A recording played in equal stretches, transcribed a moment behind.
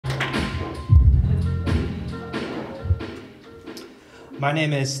My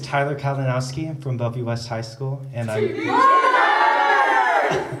name is Tyler Kalinowski. I'm from Bellevue West High School, and I'm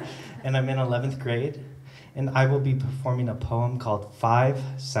in 11th grade, and I will be performing a poem called 5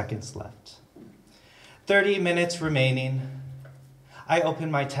 Seconds Left. 30 minutes remaining. I open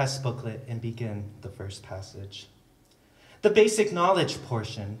my test booklet and begin the first passage. The basic knowledge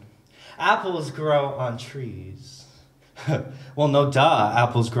portion. Apples grow on trees. Well, no duh,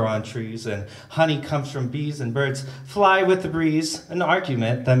 apples grow on trees, and honey comes from bees, and birds fly with the breeze. An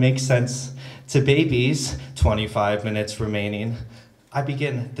argument that makes sense to babies. 25 minutes remaining. I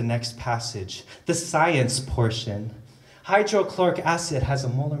begin the next passage, the science portion. Hydrochloric acid has a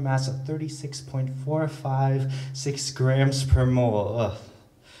molar mass of 36.456 grams per mole. Ugh.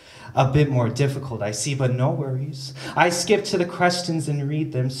 A bit more difficult, I see, but no worries. I skip to the questions and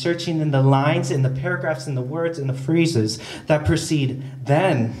read them, searching in the lines, in the paragraphs, in the words, in the phrases that precede,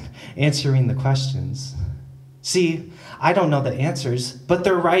 then answering the questions. See, I don't know the answers, but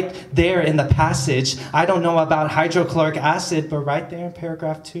they're right there in the passage. I don't know about hydrochloric acid, but right there in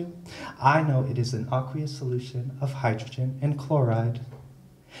paragraph 2, I know it is an aqueous solution of hydrogen and chloride.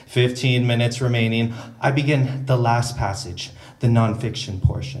 15 minutes remaining. I begin the last passage, the nonfiction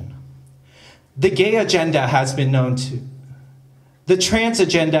portion. The gay agenda has been known to. The trans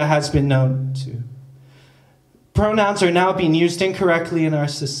agenda has been known to. Pronouns are now being used incorrectly in our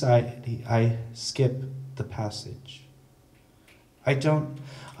society. I skip the passage. I don't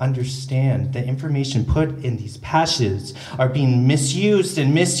understand. The information put in these passages are being misused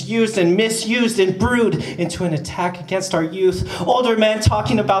and misused and misused and brewed into an attack against our youth. Older men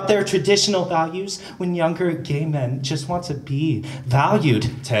talking about their traditional values when younger gay men just want to be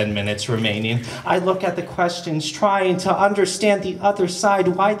valued. 10 minutes remaining. I look at the questions, trying to understand the other side,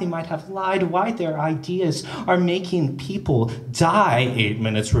 why they might have lied, why their ideas are making people die. 8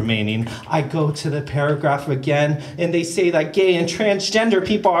 minutes remaining. I go to the paragraph again, and they say that gay and transgender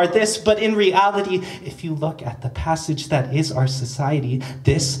people are this, but in reality, if you look at the passage that is our society,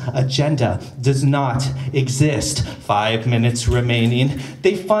 this agenda does not exist. 5 minutes remaining.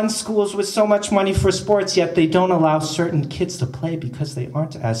 They fund schools with so much money for sports, yet they don't allow certain kids to play because they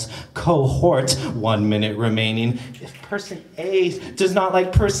aren't as cohort. 1 minute remaining. If person A does not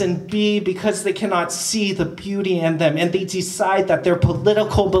like person B because they cannot see the beauty in them, and they decide that their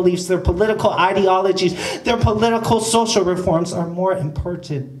political beliefs, their political ideologies, their political social reforms are more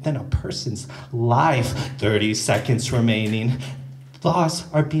important than a person's life. 30 seconds remaining. Laws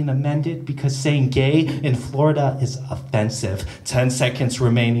are being amended because saying gay in Florida is offensive. 10 seconds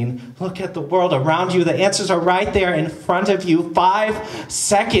remaining. Look at the world around you. The answers are right there in front of you. 5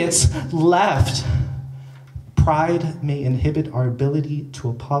 seconds left. Pride may inhibit our ability to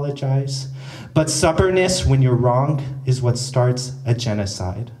apologize, but stubbornness when you're wrong is what starts a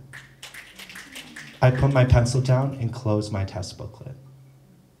genocide. I put my pencil down and close my test booklet.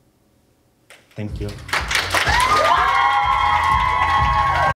 Thank you.